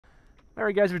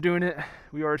Alright guys, we're doing it.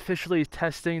 We are officially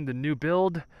testing the new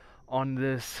build on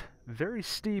this very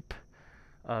steep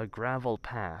gravel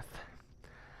path.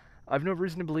 I have no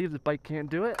reason to believe the bike can't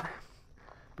do it,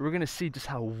 but we're going to see just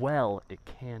how well it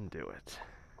can do it.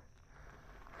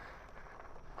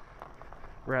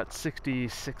 We're at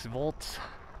 66 volts.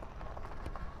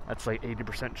 That's like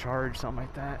 80% charge, something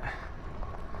like that.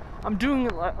 I'm doing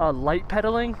light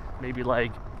pedaling, maybe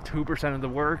like 2% of the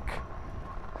work.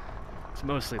 It's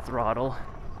mostly throttle.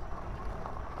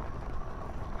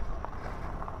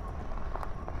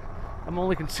 I'm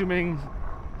only consuming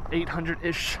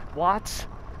 800-ish watts,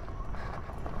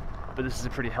 but this is a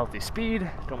pretty healthy speed.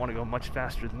 Don't want to go much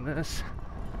faster than this.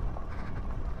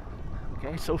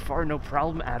 Okay, so far no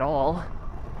problem at all.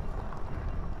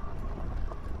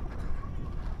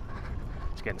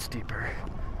 It's getting steeper.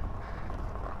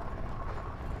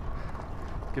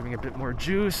 Giving a bit more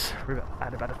juice. We're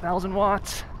at about 1,000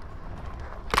 watts.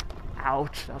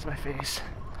 Ouch, that was my face.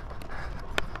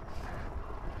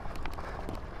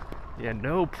 Yeah,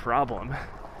 no problem.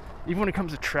 Even when it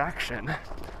comes to traction,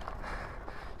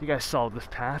 you guys saw this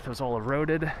path, it was all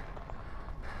eroded,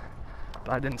 but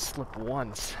I didn't slip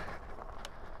once.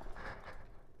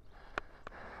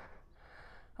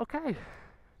 Okay,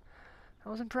 that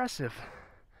was impressive.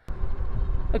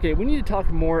 Okay, we need to talk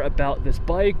more about this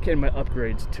bike and my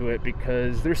upgrades to it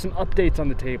because there's some updates on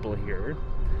the table here.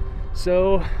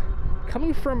 So,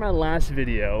 coming from my last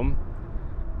video,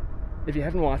 if you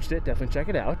haven't watched it, definitely check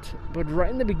it out. But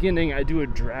right in the beginning, I do a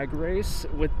drag race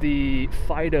with the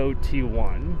Fido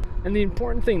T1. And the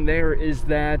important thing there is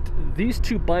that these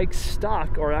two bikes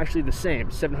stock are actually the same.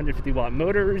 750 watt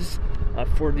motors,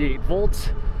 48 volts.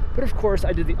 But of course,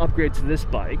 I did the upgrade to this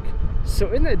bike.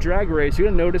 So in that drag race, you're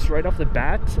gonna notice right off the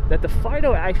bat that the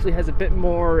Fido actually has a bit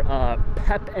more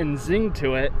pep and zing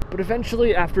to it. But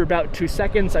eventually, after about 2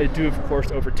 seconds, I do of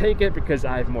course overtake it because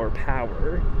I have more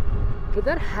power. But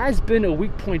that has been a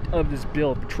weak point of this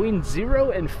build, between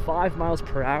 0 and 5 miles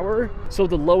per hour. So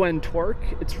the low end torque,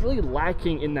 it's really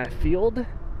lacking in that field.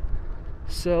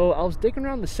 So I was digging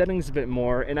around the settings a bit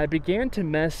more and I began to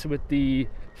mess with the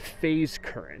phase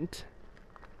current.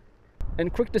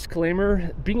 And quick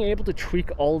disclaimer, being able to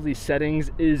tweak all of these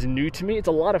settings is new to me. It's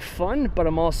a lot of fun, but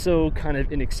I'm also kind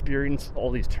of inexperienced with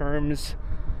all these terms.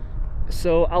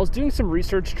 So I was doing some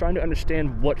research trying to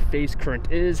understand what phase current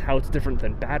is, how it's different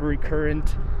than battery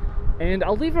current. And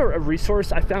I'll leave a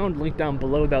resource I found linked down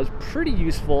below that was pretty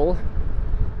useful.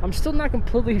 I'm still not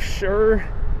completely sure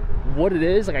what it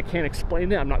is, like I can't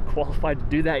explain it, I'm not qualified to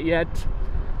do that yet.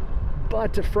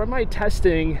 But from my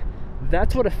testing,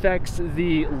 that's what affects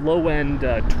the low-end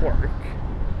torque.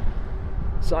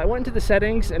 So I went into the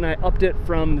settings and I upped it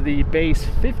from the base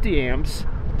 50 amps,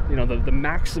 you know, the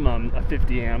maximum of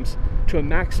 50 amps, to a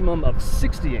maximum of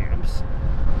 60 amps.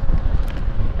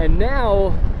 And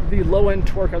now the low-end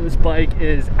torque on this bike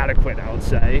is adequate, I would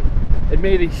say. It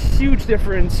made a huge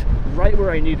difference right where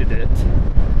I needed it.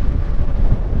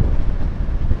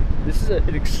 This is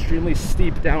an extremely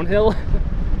steep downhill.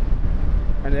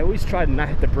 And I always try to not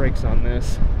hit the brakes on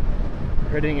this.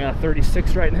 We're hitting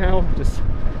 36 right now, just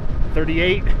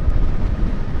 38.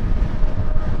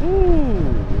 Ooh.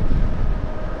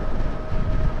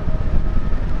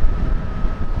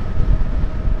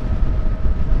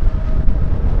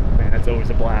 Man, that's always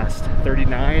a blast.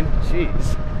 39,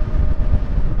 jeez.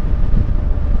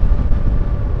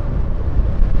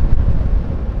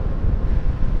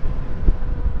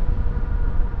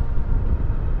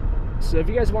 So if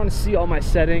you guys want to see all my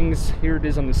settings, here it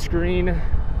is on the screen.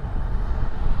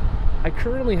 I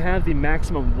currently have the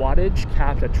maximum wattage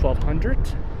capped at 1200,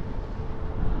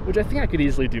 which I think I could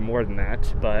easily do more than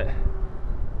that, but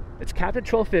it's capped at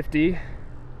 1250.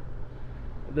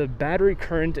 The battery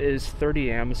current is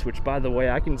 30 amps, which by the way,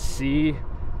 I can see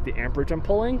the amperage I'm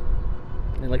pulling.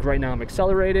 And like right now I'm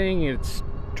accelerating, it's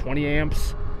 20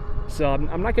 amps. So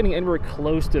I'm not getting anywhere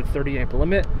close to the 30 amp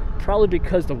limit, probably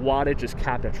because the wattage is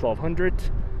capped at 1200.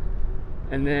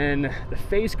 And then the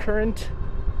phase current,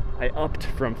 I upped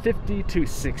from 50 to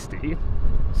 60.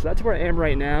 So that's where I am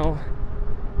right now.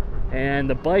 And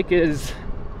the bike it's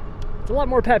a lot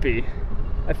more peppy.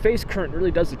 A phase current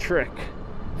really does the trick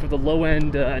for the low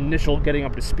end initial getting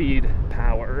up to speed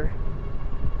power.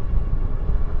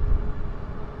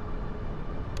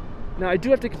 Now I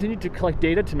do have to continue to collect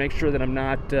data to make sure that I'm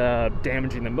not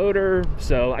damaging the motor,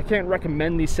 so I can't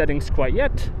recommend these settings quite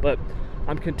yet, but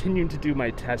I'm continuing to do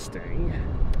my testing.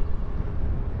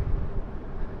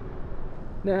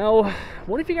 Now,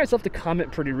 one of you guys left a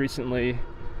comment pretty recently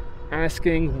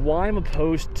asking why I'm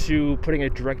opposed to putting a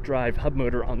direct drive hub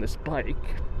motor on this bike.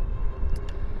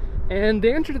 And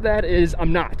the answer to that is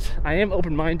I'm not. I am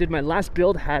open-minded. My last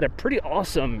build had a pretty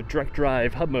awesome direct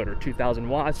drive hub motor, 2000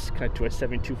 watts, connected to a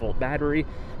 72-volt battery,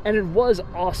 and it was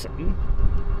awesome.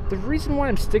 The reason why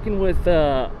I'm sticking with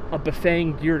a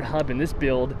Bafang geared hub in this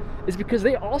build is because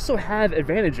they also have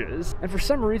advantages. And for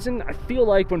some reason, I feel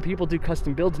like when people do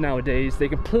custom builds nowadays, they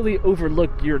completely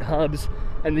overlook geared hubs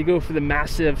and they go for the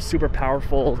massive, super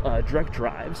powerful direct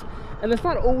drives. And that's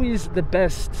not always the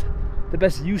best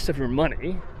use of your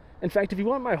money. In fact, if you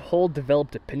want my whole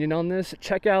developed opinion on this,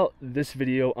 check out this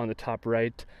video on the top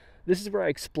right. This is where I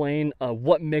explain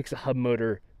what makes a hub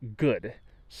motor good.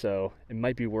 So it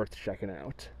might be worth checking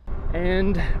out.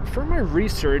 And for my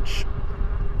research,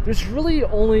 there's really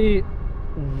only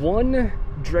one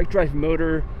direct drive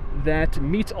motor that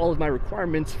meets all of my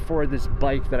requirements for this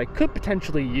bike that I could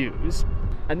potentially use.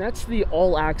 And that's the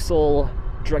all-axle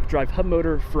direct drive hub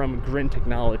motor from Grin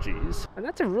Technologies. And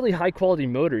that's a really high quality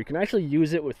motor. You can actually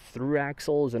use it with through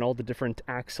axles and all the different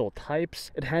axle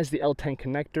types. It has the L10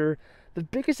 connector. The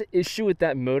biggest issue with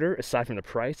that motor, aside from the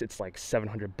price, it's like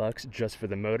 $700 just for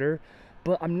the motor,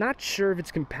 but I'm not sure if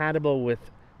it's compatible with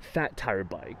fat tire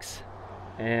bikes.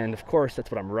 And of course, that's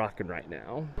what I'm rocking right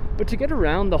now. But to get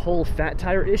around the whole fat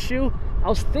tire issue, I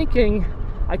was thinking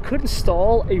I could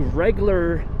install a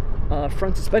regular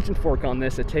front suspension fork on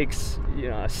this that takes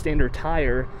a standard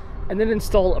tire, and then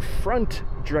install a front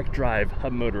direct drive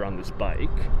hub motor on this bike.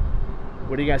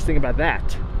 What do you guys think about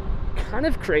that? Kind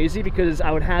of crazy because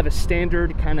I would have a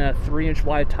standard kind of 3-inch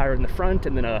wide tire in the front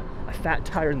and then a fat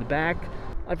tire in the back.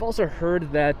 I've also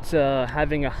heard that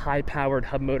having a high-powered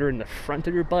hub motor in the front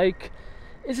of your bike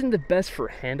isn't the best for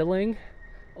handling,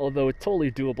 although it's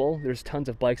totally doable. There's tons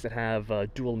of bikes that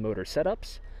have dual motor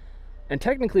setups. And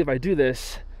technically, if I do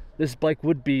this, this bike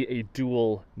would be a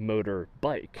dual motor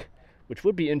bike, which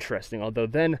would be interesting, although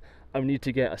then I would need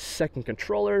to get a second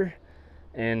controller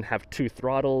and have 2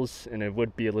 throttles, and it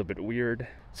would be a little bit weird.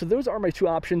 So those are my 2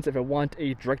 options if I want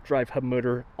a direct drive hub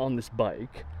motor on this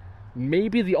bike.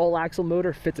 Maybe the all-axle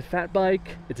motor fits a fat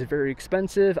bike. It's very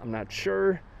expensive, I'm not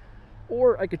sure.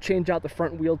 Or I could change out the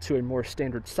front wheel to a more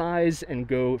standard size and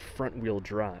go front wheel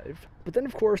drive. But then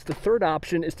of course the third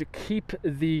option is to keep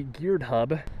the geared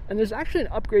hub, and there's actually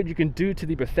an upgrade you can do to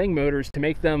the Bafang motors to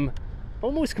make them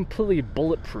almost completely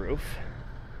bulletproof.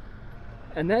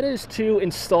 And that is to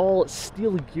install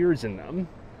steel gears in them.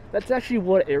 That's actually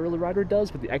what Aerial Rider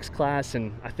does with the X-Class,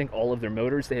 and I think all of their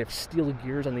motors. They have steel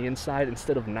gears on the inside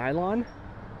instead of nylon,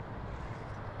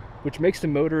 which makes the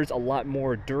motors a lot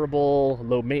more durable,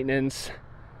 low maintenance.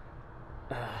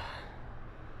 I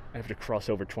have to cross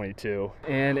over 22.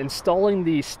 And installing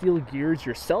the steel gears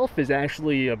yourself is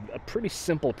actually a pretty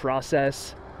simple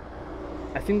process.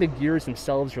 I think the gears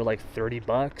themselves are like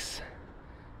 $30.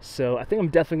 So I think I'm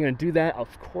definitely going to do that.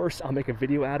 Of course, I'll make a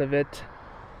video out of it.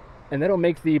 And that'll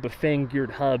make the Bafang geared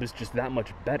hubs just that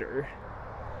much better.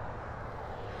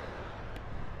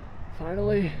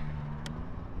 Finally.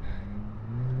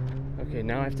 Okay,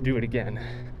 now I have to do it again.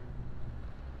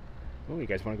 Oh, you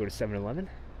guys want to go to 7-Eleven?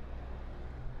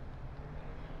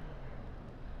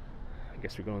 I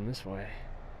guess we're going this way.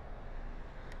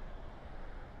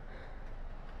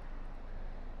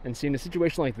 And see, in a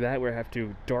situation like that where I have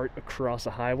to dart across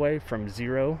a highway from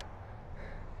 0,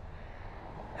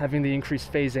 having the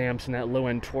increased phase amps and that low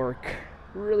end torque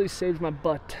really saves my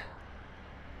butt.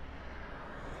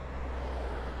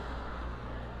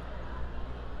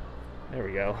 There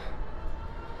we go.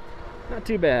 Not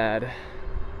too bad.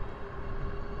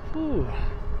 Whew.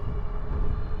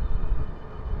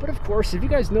 But of course, if you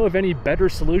guys know of any better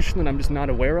solution that I'm just not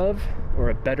aware of, or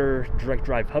a better direct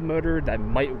drive hub motor that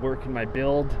might work in my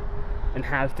build and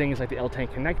have things like the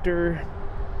L10 connector,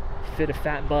 fit a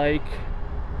fat bike,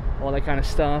 all that kind of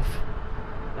stuff,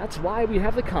 that's why we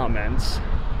have the comments.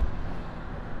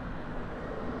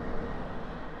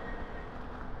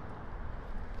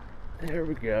 There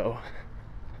we go.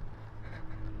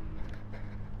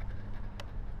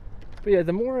 But yeah,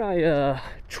 the more I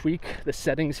tweak the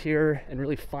settings here and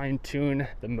really fine-tune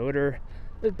the motor,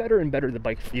 the better and better the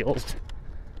bike feels.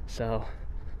 So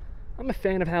I'm a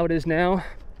fan of how it is now.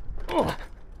 Ugh.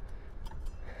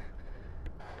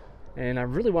 And I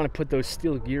really want to put those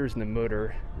steel gears in the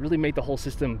motor, really make the whole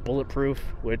system bulletproof,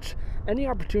 which any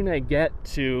opportunity I get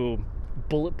to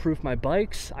bulletproof my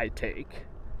bikes, I take.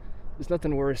 There's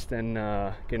nothing worse than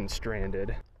getting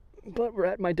stranded. But we're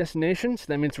at my destination, so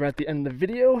that means we're at the end of the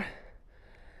video.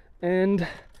 And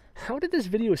how did this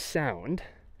video sound?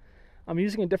 I'm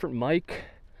using a different mic.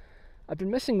 I've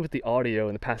been messing with the audio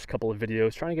in the past couple of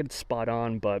videos, trying to get it spot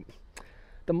on, but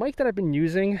the mic that I've been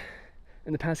using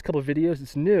in the past couple of videos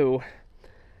is new,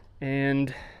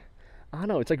 and I don't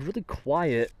know, it's like really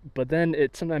quiet, but then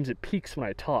sometimes it peaks when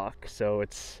I talk, so I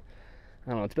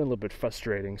don't know, it's been a little bit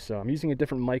frustrating. So I'm using a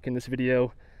different mic in this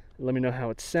video. Let me know how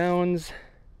it sounds.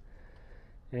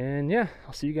 And yeah,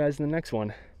 I'll see you guys in the next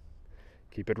one.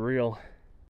 Keep it real.